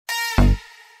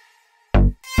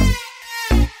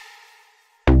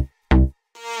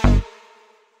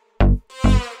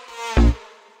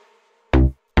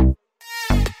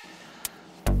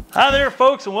Hi there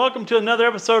folks, and welcome to another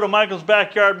episode of Michael's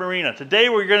Backyard Marina. Today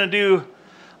we're going to do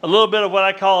a little bit of what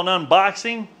I call an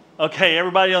unboxing. Okay,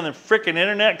 everybody on the frickin'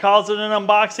 internet calls it an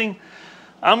unboxing.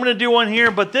 I'm going to do one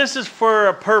here, but this is for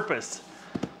a purpose.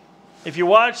 If you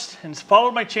watched and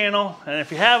followed my channel, and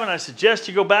if you haven't, I suggest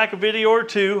you go back a video or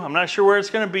two. I'm not sure where it's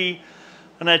going to be.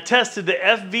 And I tested the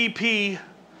FVP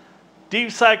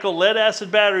deep cycle lead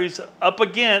acid batteries up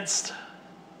against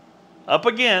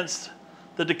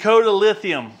the Dakota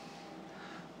lithium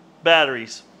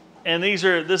batteries. And this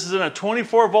is in a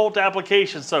 24 volt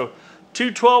application. So two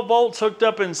 12 volts hooked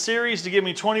up in series to give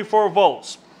me 24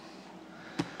 volts.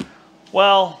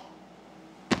 Well,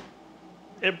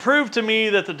 it proved to me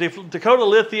that the Dakota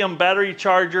lithium battery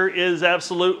charger is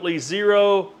absolutely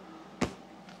zero,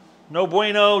 no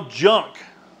bueno, junk.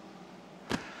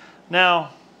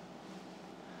 Now,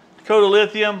 Dakota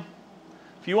lithium,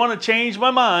 if you want to change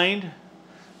my mind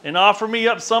and offer me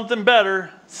up something better,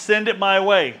 send it my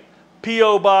way.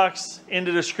 P.O. box in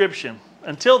the description.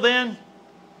 Until then,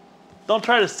 don't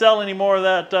try to sell any more of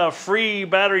that free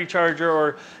battery charger,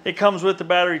 or it comes with the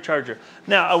battery charger.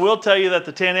 Now, I will tell you that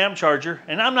the 10 amp charger,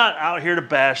 and I'm not out here to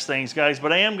bash things, guys,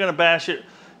 but I am going to bash it.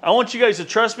 I want you guys to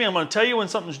trust me. I'm going to tell you when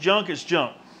something's junk, it's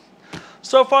junk.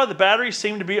 So far, the batteries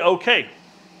seem to be okay.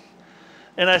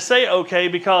 And I say okay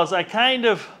because I kind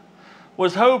of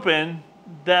was hoping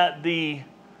that the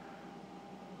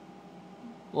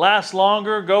last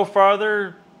longer, go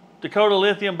farther Dakota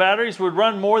lithium batteries would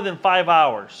run more than 5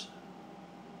 hours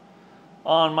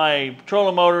on my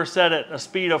trolling motor set at a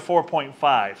speed of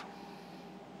 4.5.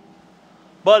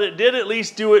 But it did at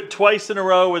least do it twice in a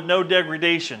row with no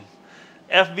degradation.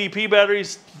 FVP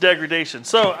batteries, degradation.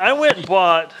 So I went and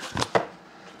bought,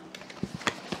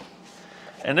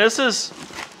 and this is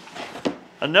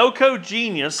a NOCO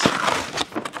Genius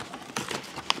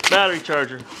battery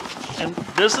charger. And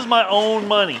this is my own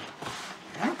money.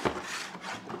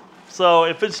 So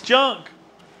if it's junk,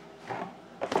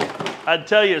 I'd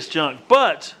tell you it's junk.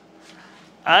 But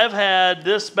I've had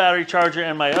this battery charger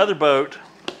in my other boat,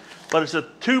 but it's a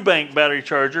 2-bank battery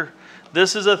charger.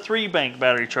 This is a 3-bank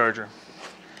battery charger.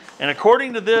 And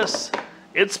according to this,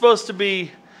 it's supposed to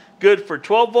be good for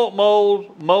 12 volt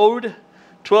mode,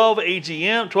 12 volt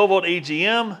AGM,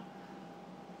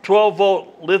 12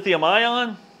 volt lithium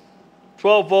ion,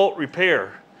 12 volt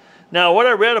repair. Now, what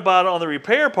I read about on the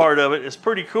repair part of it is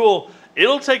pretty cool.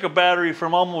 It'll take a battery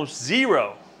from almost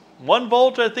 0, 1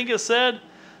 volt I think it said,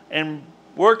 and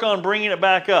work on bringing it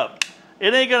back up.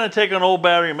 It ain't gonna take an old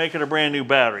battery and make it a brand new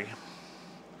battery.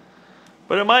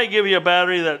 But it might give you a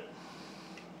battery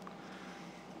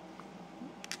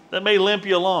that may limp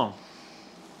you along.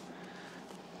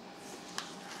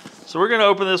 So we're gonna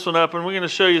open this one up and we're gonna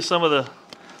show you some of the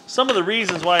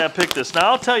reasons why I picked this.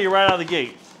 Now, I'll tell you right out of the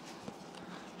gate,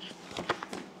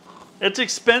 it's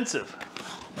expensive.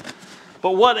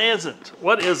 But what isn't?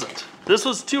 What isn't? This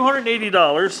was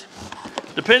 $280,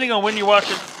 depending on when you watch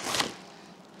it.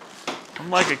 I'm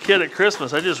like a kid at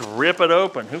Christmas. I just rip it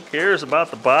open. Who cares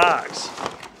about the box?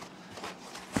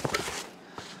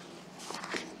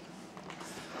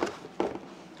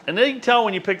 And then you can tell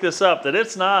when you pick this up that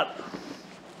it's not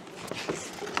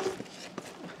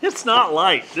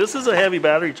light. This is a heavy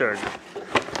battery charger.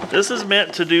 This is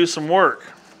meant to do some work.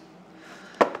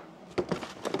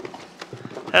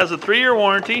 Has a 3-year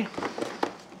warranty.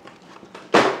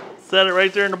 Said it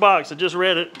right there in the box. I just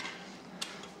read it.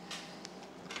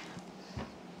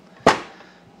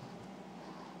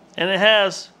 And it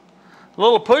has a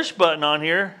little push button on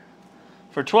here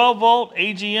for 12 volt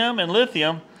AGM and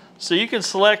lithium, so you can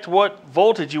select what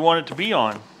voltage you want it to be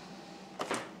on.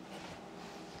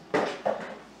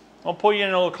 I'll pull you in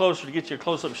a little closer to get you a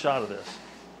close-up shot of this.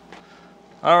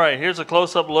 All right, here's a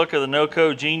close-up look of the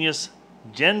NOCO Genius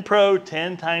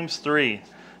GENPRO10X3.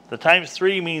 The times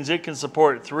 3 means it can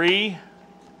support 3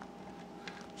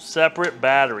 separate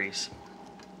batteries.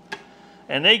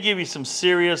 And they give you some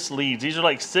serious leads. These are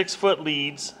like 6-foot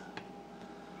leads.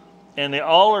 And they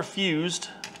all are fused.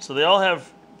 So they all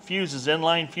have fuses,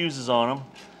 inline fuses on them.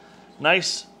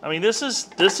 Nice. I mean, this is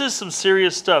some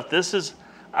serious stuff. This is,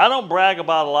 I don't brag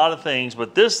about a lot of things,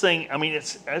 but this thing, I mean,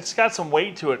 it's got some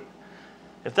weight to it.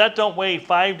 If that don't weigh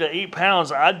 5 to 8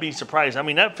 pounds, I'd be surprised. I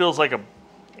mean, that feels like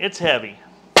it's heavy.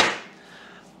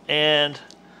 And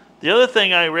the other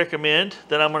thing I recommend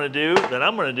that I'm going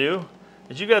to do,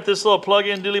 is you got this little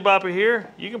plug-in dooley bopper here.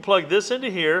 You can plug this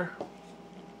into here,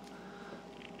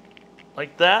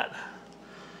 like that.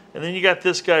 And then you got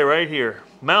this guy right here.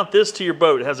 Mount this to your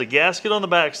boat. It has a gasket on the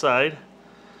back side.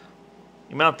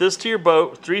 You mount this to your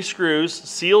boat, 3 screws,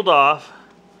 sealed off.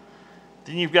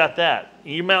 then you've got that.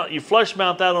 You flush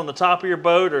mount that on the top of your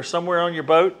boat or somewhere on your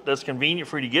boat that's convenient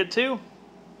for you to get to.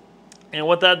 And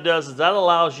what that does is that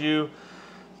allows you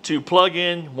to plug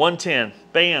in 110.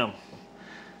 Bam.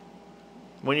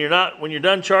 When you're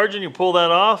done charging, you pull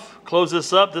that off, close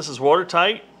this up. This is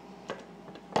watertight.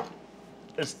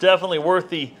 It's definitely worth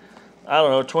the, I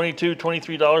don't know, $22,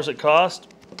 $23 it cost.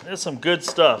 It's some good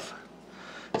stuff.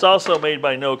 It's also made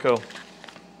by NOCO.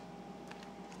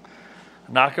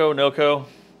 NOCO.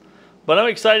 But I'm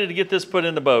excited to get this put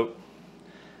in the boat.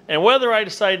 And whether I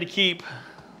decide to keep,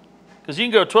 because you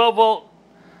can go 12 volt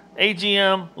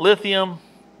AGM, lithium,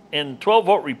 and 12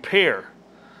 volt repair.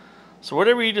 So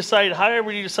whatever you decide,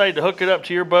 however you decide to hook it up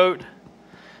to your boat.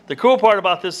 The cool part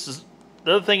about this is,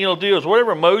 the other thing it'll do is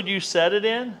whatever mode you set it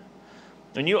in,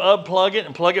 when you unplug it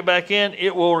and plug it back in,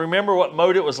 it will remember what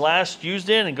mode it was last used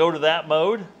in and go to that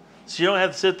mode. So you don't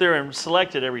have to sit there and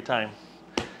select it every time.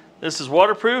 This is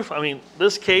waterproof. I mean,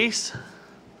 this case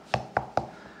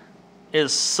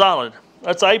is solid.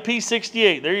 That's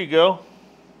IP68. There you go.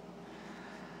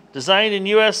 Designed in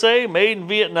USA, made in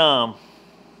Vietnam.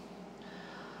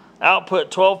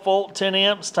 Output 12 volt, 10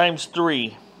 amps times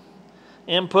 3.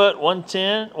 Input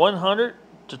 100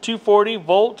 to 240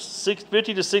 volts,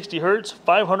 50 to 60 hertz,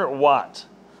 500 watt.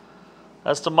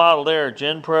 That's the model there,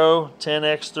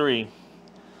 GENPRO10X3.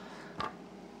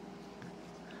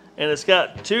 And it's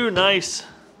got two nice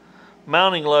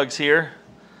mounting lugs here.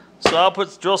 So I'll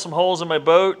drill some holes in my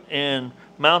boat and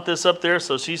mount this up there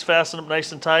so she's fastened up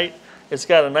nice and tight. It's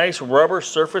got a nice rubber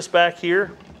surface back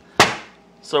here.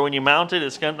 So when you mount it,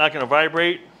 it's not going to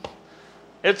vibrate.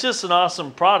 It's just an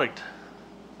awesome product.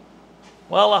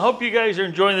 Well, I hope you guys are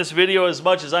enjoying this video as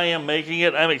much as I am making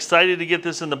it. I'm excited to get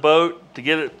this in the boat, to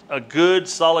get a good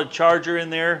solid charger in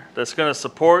there that's going to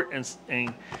support and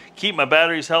keep my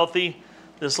batteries healthy.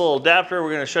 This little adapter, we're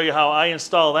going to show you how I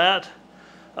install that.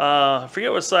 I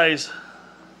forget what size.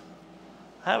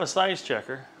 I have a size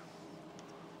checker.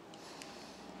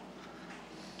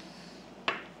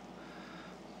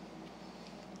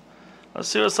 Let's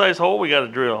see what size hole we got to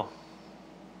drill.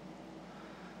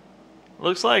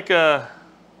 Looks like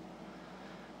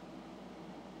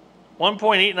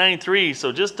 1.893,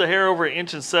 so just a hair over 1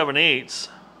 7/8 inches.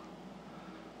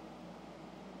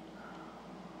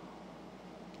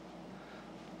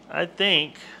 I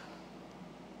think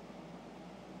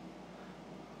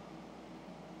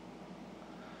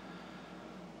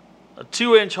a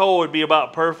 2-inch hole would be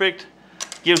about perfect.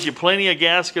 Gives you plenty of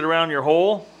gasket around your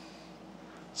hole.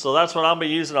 So that's what I'm going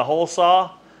to be using, a hole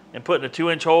saw and putting a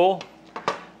 2-inch hole.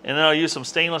 And then I'll use some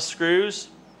stainless screws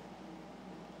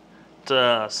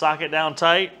to sock it down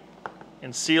tight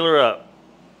and seal her up.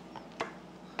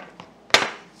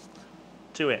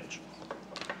 2-inch.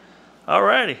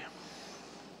 Alrighty.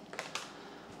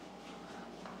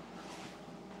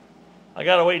 I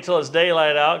gotta wait till it's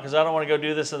daylight out because I don't want to go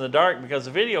do this in the dark because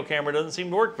the video camera doesn't seem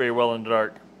to work very well in the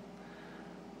dark.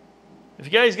 If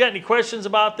you guys got any questions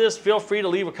about this, feel free to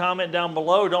leave a comment down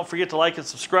below. Don't forget to like and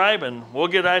subscribe, and we'll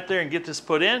get out there and get this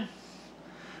put in.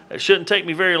 It shouldn't take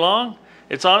me very long.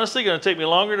 It's honestly going to take me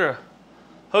longer to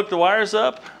hook the wires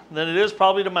up than it is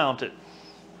probably to mount it.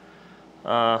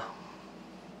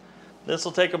 This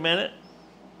will take a minute.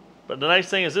 But the nice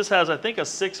thing is this has, I think, a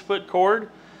 6-foot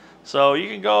cord. So you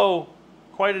can go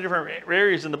quite a different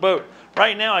areas in the boat.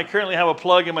 Right now, I currently have a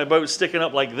plug in my boat sticking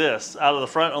up like this, out of the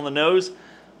front on the nose,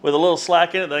 with a little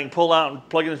slack in it that I can pull out and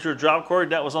plug it into a drop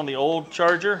cord. That was on the old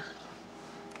charger.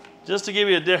 Just to give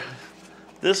you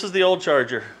this is the old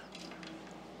charger.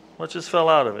 What just fell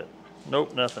out of it?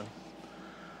 Nope, nothing.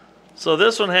 So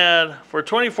this one had, for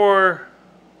 24,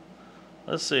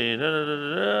 let's see,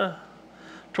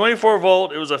 24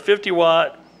 volt, it was a 50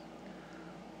 watt,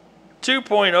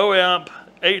 2.0 amp,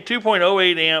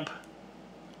 2.08 amp,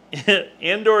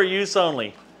 indoor use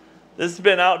only. This has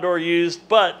been outdoor used,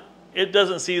 but it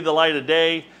doesn't see the light of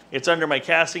day. It's under my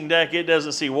casting deck. It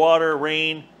doesn't see water,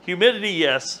 rain, humidity,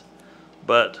 yes,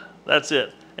 but that's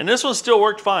it. And this one still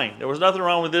worked fine. There was nothing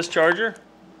wrong with this charger,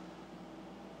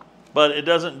 but it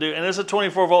doesn't do, and it's a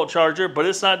 24 volt charger, but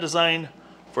it's not designed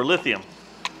for lithium.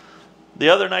 The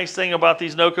other nice thing about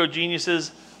these NOCO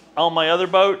Geniuses, on my other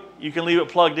boat, you can leave it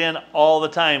plugged in all the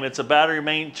time. It's a battery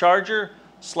main charger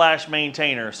 /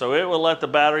 maintainer, so it will let the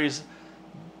batteries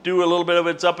do a little bit of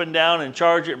its up and down and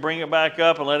charge it, bring it back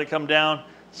up and let it come down.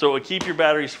 So it will keep your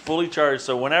batteries fully charged.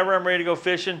 So whenever I'm ready to go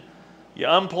fishing, you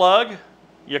unplug,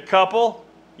 you couple,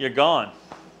 you're gone.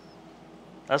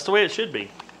 That's the way it should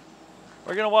be.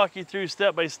 We're gonna walk you through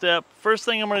step by step. First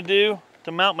thing I'm gonna do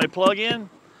to mount my plug in,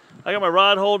 I got my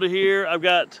rod holder here, I've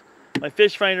got my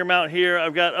fish finder mount here,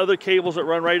 I've got other cables that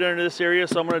run right under this area,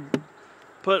 so I'm gonna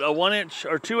put a 1 inch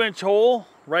or 2 inch hole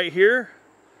right here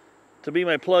to be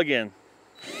my plug-in.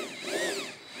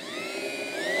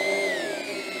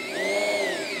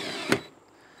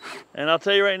 And I'll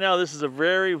tell you right now, this is a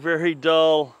very, very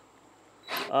dull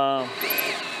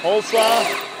hole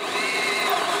saw.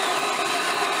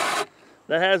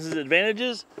 That has its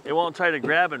advantages. It won't try to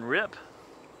grab and rip.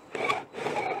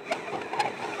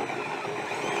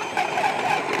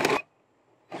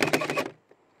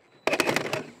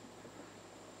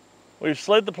 We've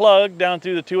slid the plug down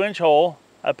through the 2 inch hole.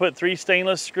 I put 3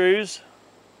 stainless screws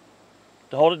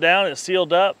to hold it down. It's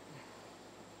sealed up.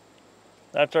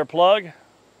 That's our plug.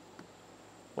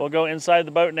 We'll go inside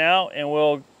the boat now and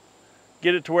we'll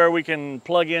get it to where we can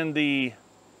plug in the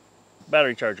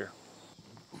battery charger.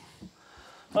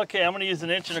 Okay, I'm going to use an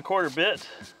 1 1/4 inch bit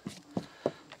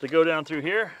to go down through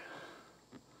here.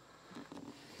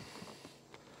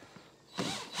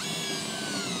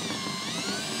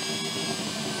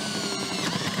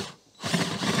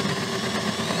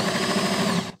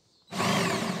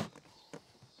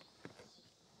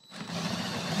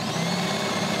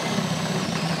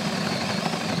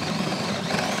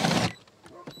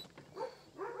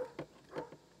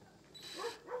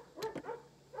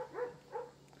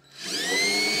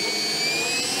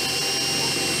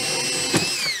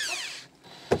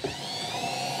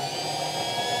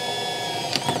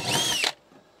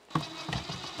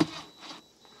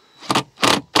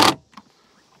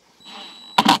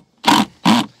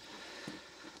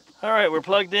 All right, we're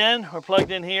plugged in. We're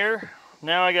plugged in here.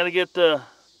 Now I got to get I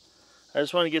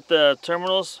just want to get the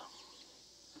terminals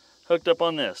hooked up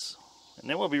on this, and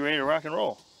then we'll be ready to rock and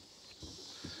roll.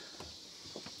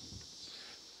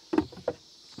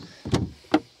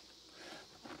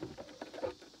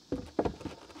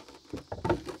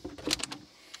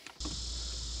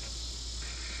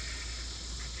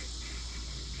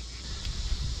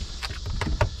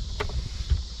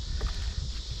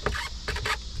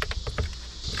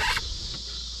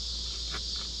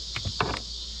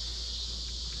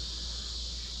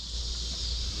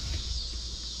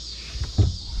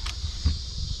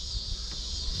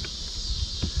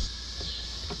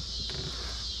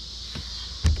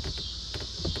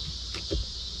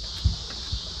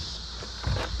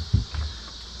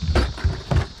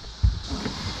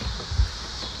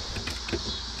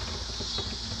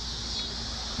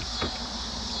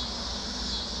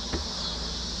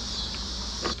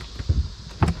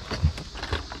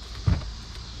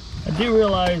 I do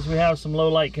realize we have some low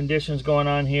light conditions going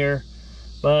on here,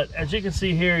 but as you can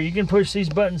see here, you can push these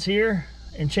buttons here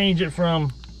and change it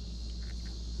from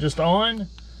just on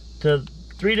to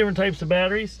 3 different types of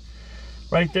batteries.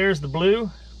 Right there's the blue,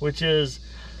 which is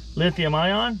lithium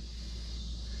ion,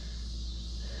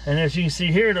 and as you can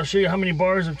see here, it'll show you how many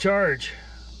bars of charge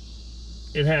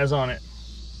it has on it.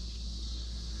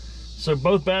 So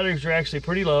both batteries are actually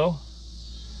pretty low.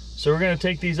 So we're going to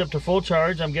take these up to full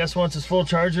charge. I'm guessing once it's full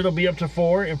charge, it'll be up to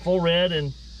 4 in full red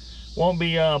and won't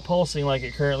be pulsing like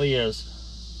it currently is.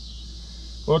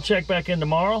 We'll check back in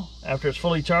tomorrow after it's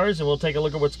fully charged and we'll take a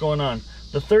look at what's going on.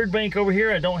 The third bank over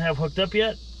here I don't have hooked up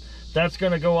yet. That's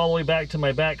going to go all the way back to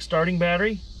my back starting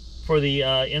battery for the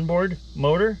inboard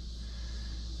motor.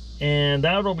 And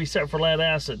that will be set for lead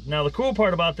acid. Now the cool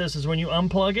part about this is when you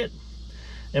unplug it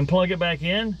and plug it back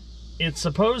in, it's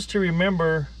supposed to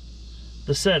remember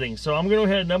the settings. So I'm going to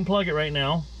go ahead and unplug it right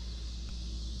now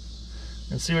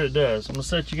and see what it does. I'm going to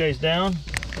set you guys down.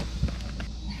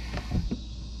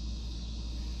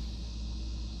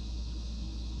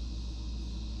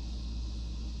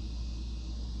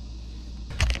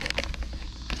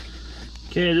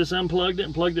 Okay, I just unplugged it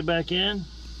and plugged it back in.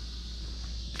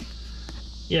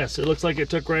 Yes, it looks like it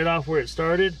took right off where it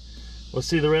started. We'll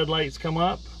see the red lights come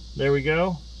up. There we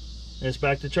go. And it's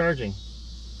back to charging.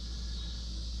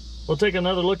 We'll take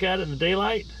another look at it in the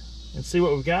daylight and see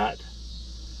what we've got.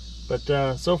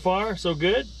 But so far, so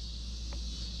good.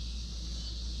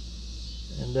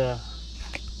 And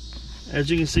as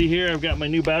you can see here, I've got my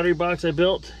new battery box I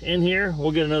built in here.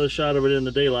 We'll get another shot of it in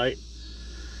the daylight.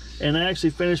 And I actually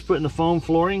finished putting the foam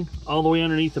flooring all the way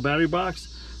underneath the battery box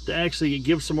to actually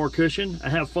give some more cushion. I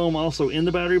have foam also in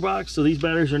the battery box, so these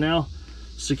batteries are now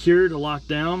secured, locked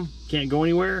down, can't go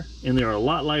anywhere, and they're a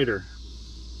lot lighter.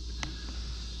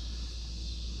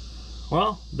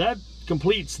 Well, that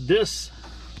completes this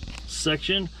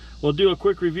section. We'll do a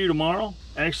quick review tomorrow.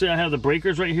 Actually, I have the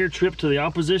breakers right here tripped to the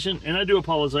opposition, and I do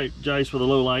apologize for the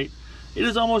low light. It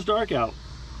is almost dark out,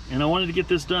 and I wanted to get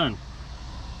this done.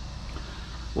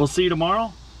 We'll see you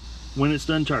tomorrow when it's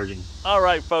done charging. All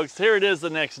right, folks, here it is the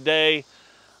next day.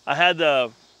 I had the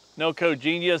NOCO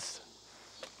Genius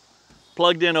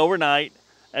plugged in overnight,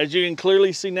 As you can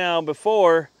clearly see now,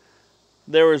 before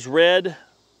there was red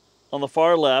on the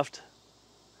far left,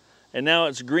 and now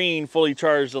it's green fully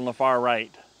charged on the far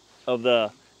right of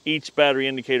each battery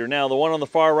indicator. Now the one on the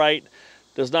far right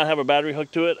does not have a battery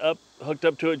hooked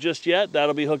up to it just yet.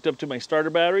 That'll be hooked up to my starter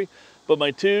battery, but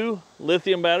my 2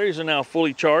 lithium batteries are now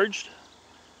fully charged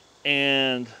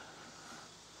and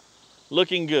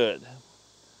looking good.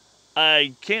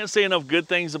 I can't say enough good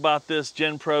things about this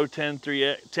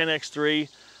GENPRO10X3.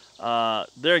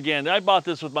 There again, I bought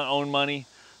this with my own money.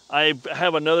 I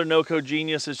have another NOCO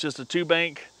Genius. It's just a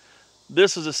 2-bank.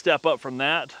 This is a step up from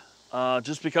that,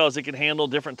 just because it can handle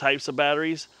different types of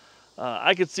batteries.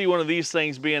 I could see one of these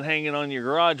things being hanging on your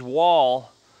garage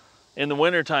wall in the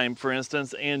wintertime, for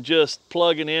instance, and just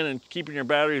plugging in and keeping your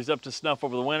batteries up to snuff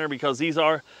over the winter, because these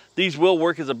will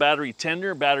work as a battery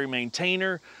tender, battery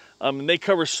maintainer. And they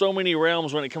cover so many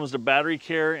realms when it comes to battery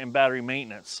care and battery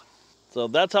maintenance. So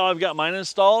that's how I've got mine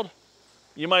installed.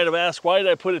 You might have asked, why did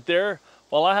I put it there?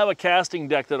 Well, I have a casting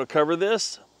deck that'll cover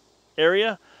this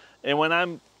area. And when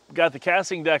I've got the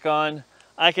casting deck on,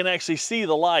 I can actually see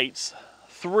the lights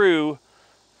through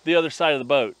the other side of the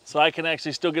boat. So I can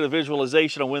actually still get a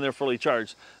visualization of when they're fully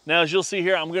charged. Now, as you'll see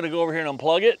here, I'm gonna go over here and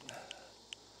unplug it.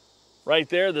 Right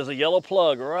there, there's a yellow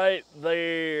plug right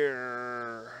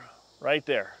there, right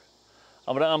there.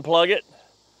 I'm gonna unplug it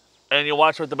and you'll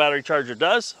watch what the battery charger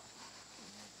does.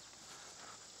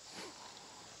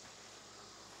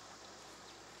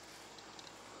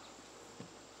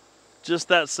 Just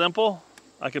that simple.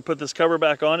 I could put this cover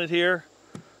back on it here.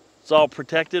 It's all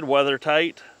protected, weather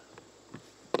tight.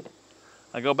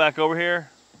 I go back over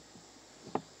here.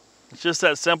 It's just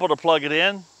that simple to plug it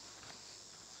in.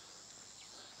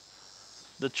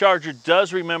 The charger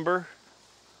does remember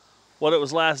what it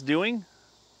was last doing.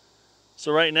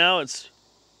 So right now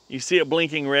you see it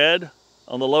blinking red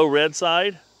on the low red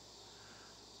side.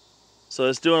 So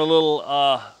it's doing a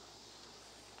little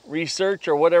research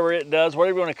or whatever it does,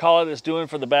 whatever you want to call it, it's doing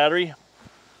for the battery.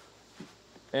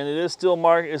 And it is still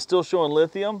it's still showing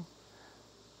lithium.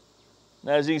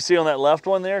 Now, as you can see on that left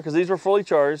one there, because these were fully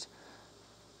charged,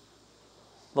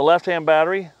 the left-hand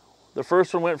battery, the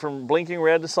first one went from blinking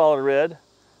red to solid red.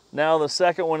 Now the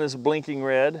second one is blinking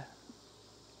red.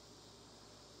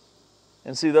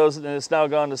 And see those, and it's now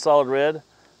gone to solid red.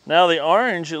 Now the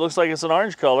orange, it looks like it's an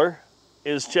orange color,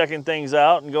 is checking things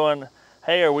out and going,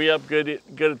 hey, are we up good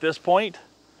at this point?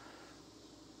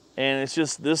 And it's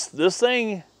just, this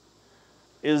thing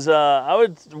is,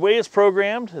 the way it's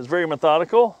programmed is very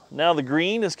methodical. Now the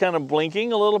green is kind of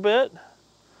blinking a little bit.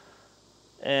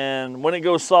 And when it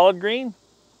goes solid green,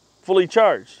 fully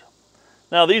charged.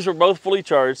 Now these are both fully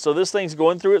charged, so this thing's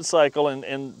going through its cycle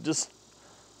and just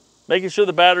making sure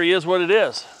the battery is what it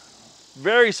is.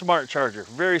 Very smart charger,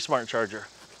 very smart charger.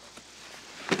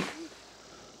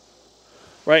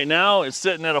 Right now it's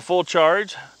sitting at a full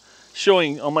charge,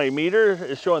 showing on my meter,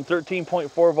 it's showing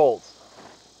 13.4 volts.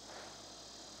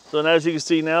 So now, as you can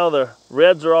see now, the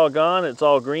reds are all gone, it's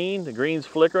all green, the green's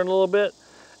flickering a little bit.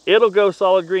 It'll go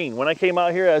solid green. When I came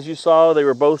out here, as you saw, they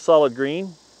were both solid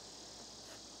green.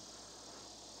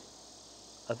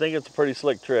 I think it's a pretty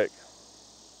slick trick.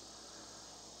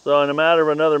 So in a matter of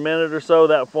another minute or so,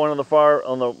 that one on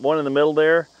the one in the middle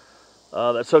there,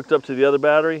 that's hooked up to the other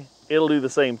battery, it'll do the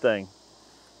same thing.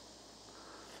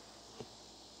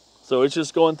 So it's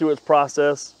just going through its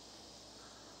process,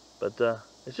 but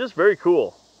it's just very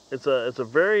cool. It's a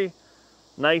very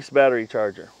nice battery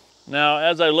charger. Now,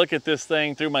 as I look at this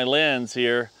thing through my lens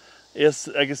here,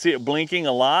 I can see it blinking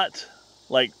a lot,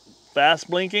 like fast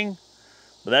blinking,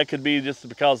 but that could be just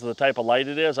because of the type of light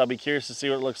it is. I'll be curious to see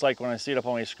what it looks like when I see it up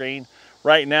on my screen.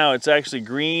 Right now, it's actually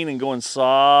green and going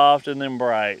soft and then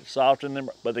bright, soft and then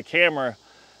bright, but the camera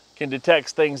can detect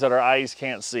things that our eyes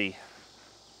can't see.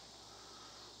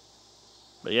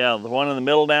 But yeah, the one in the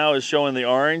middle now is showing the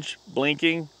orange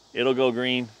blinking. It'll go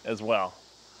green as well.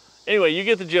 Anyway, you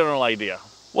get the general idea.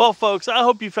 Well, folks, I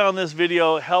hope you found this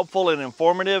video helpful and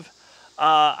informative.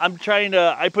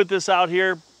 I put this out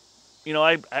here. You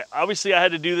know, obviously I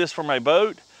had to do this for my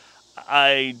boat.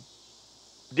 I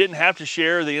didn't have to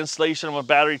share the installation of a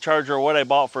battery charger or what I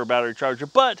bought for a battery charger,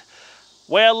 but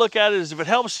the way I look at it is if it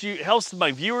helps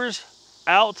my viewers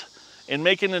out in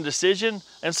making a decision,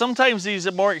 and sometimes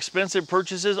these more expensive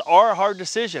purchases are a hard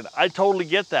decision. I totally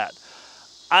get that.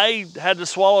 I had to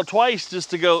swallow twice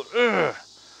just to go, ugh,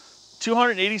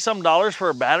 $280 some for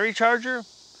a battery charger.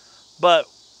 But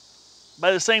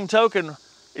by the same token,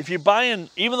 if you're buying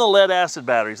even the lead acid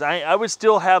batteries, I would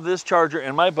still have this charger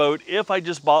in my boat if I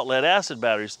just bought lead acid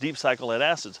batteries, deep cycle lead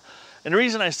acids. And the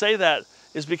reason I say that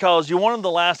is because you want them to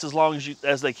last as long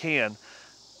as they can.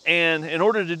 And in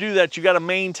order to do that, you got to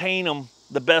maintain them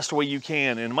the best way you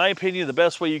can. In my opinion, the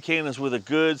best way you can is with a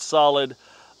good, solid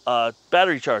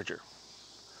battery charger.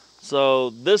 So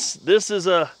this is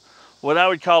what I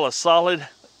would call a solid.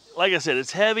 Like I said,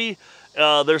 it's heavy.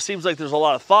 There seems like there's a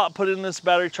lot of thought put in this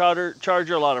battery charger,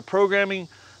 a lot of programming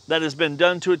that has been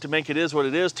done to it to make it is what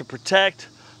it is, to protect.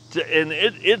 And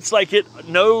it's like it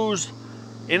knows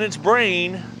in its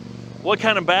brain what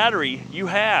kind of battery you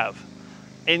have.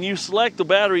 And you select the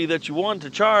battery that you want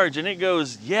to charge, and it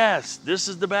goes, yes, this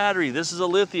is the battery. This is a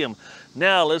lithium.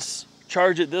 Now let's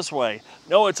charge it this way.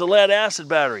 No, it's a lead acid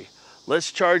battery.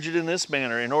 Let's charge it in this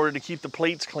manner in order to keep the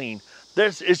plates clean.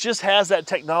 It just has that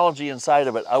technology inside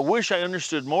of it. I wish I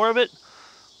understood more of it,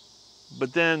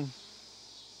 but then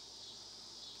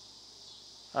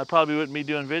I probably wouldn't be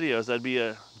doing videos. I'd be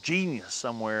a genius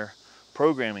somewhere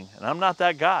programming, and I'm not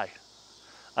that guy.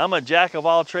 I'm a jack of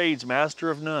all trades, master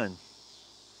of none.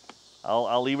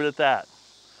 I'll leave it at that.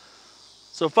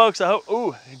 So folks, I hope,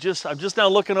 I'm just now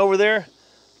looking over there.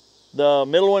 The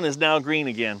middle one is now green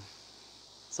again.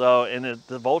 So, and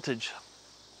the voltage,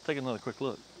 take another quick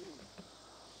look.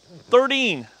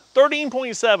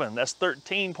 13.7, that's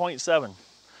 13.7.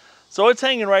 So it's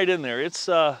hanging right in there. It's,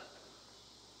 I'm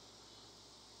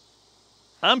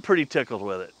pretty tickled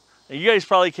with it. You guys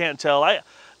probably can't tell.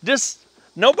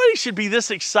 Nobody should be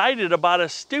this excited about a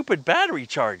stupid battery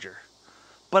charger.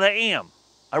 But I am.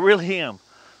 I really am.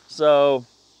 So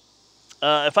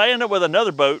if I end up with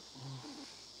another boat,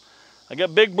 I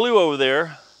got Big Blue over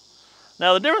there.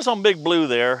 Now the difference on Big Blue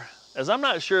there is I'm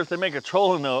not sure if they make a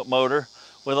trolling motor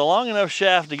with a long enough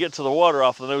shaft to get to the water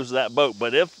off the nose of that boat.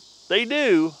 But if they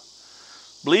do,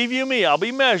 believe you me, I'll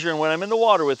be measuring when I'm in the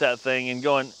water with that thing and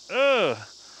going, ugh.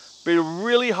 Be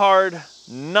really hard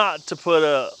not to put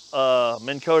a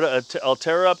Minn Kota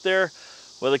Altera up there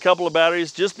with a couple of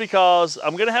batteries, just because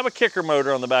I'm gonna have a kicker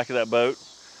motor on the back of that boat,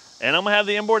 and I'm gonna have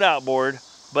the inboard outboard,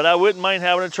 but I wouldn't mind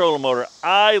having a trolling motor.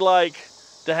 I like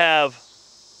to have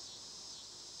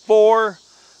 4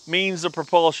 means of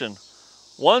propulsion.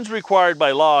 One's required by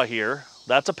law here,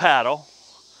 that's a paddle.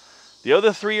 The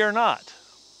other 3 are not.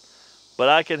 But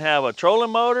I can have a trolling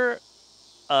motor,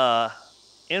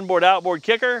 inboard outboard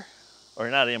kicker, or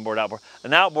not inboard outboard,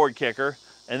 an outboard kicker,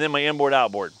 and then my inboard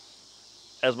outboard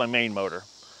as my main motor.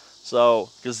 So,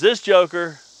 because this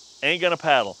joker ain't gonna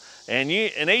paddle. And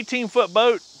an 18-foot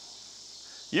boat,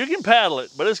 you can paddle it,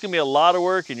 but it's gonna be a lot of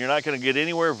work and you're not gonna get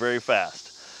anywhere very fast.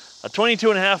 A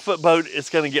 22.5-foot boat,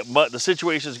 the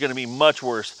situation is gonna be much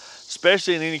worse,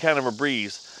 especially in any kind of a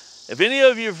breeze. If any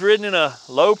of you have ridden in a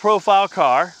low profile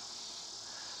car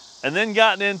and then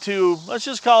gotten into, let's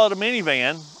just call it a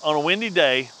minivan on a windy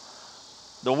day,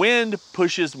 the wind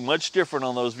pushes much different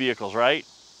on those vehicles, right?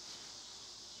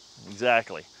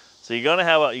 Exactly. So you gotta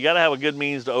have a good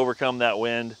means to overcome that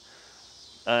wind,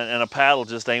 and a paddle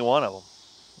just ain't one of them.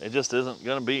 It just isn't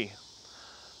gonna be.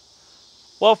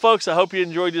 Well, folks, I hope you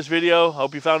enjoyed this video. I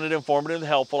hope you found it informative and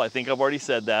helpful. I think I've already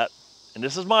said that. And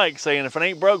this is Mike saying, if it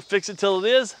ain't broke, fix it till it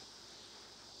is.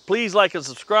 Please like and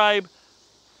subscribe.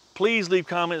 Please leave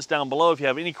comments down below if you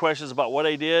have any questions about what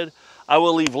I did. I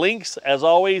will leave links, as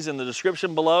always, in the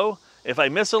description below. If I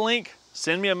miss a link,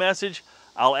 send me a message.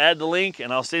 I'll add the link,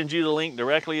 and I'll send you the link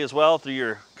directly as well through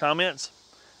your comments,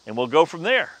 and we'll go from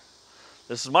there.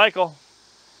 This is Michael.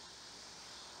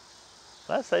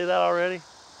 Did I say that already?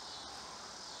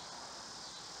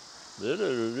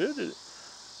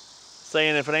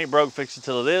 Saying if it ain't broke, fix it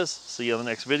till it is. See you on the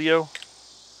next video.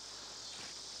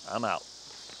 I'm out.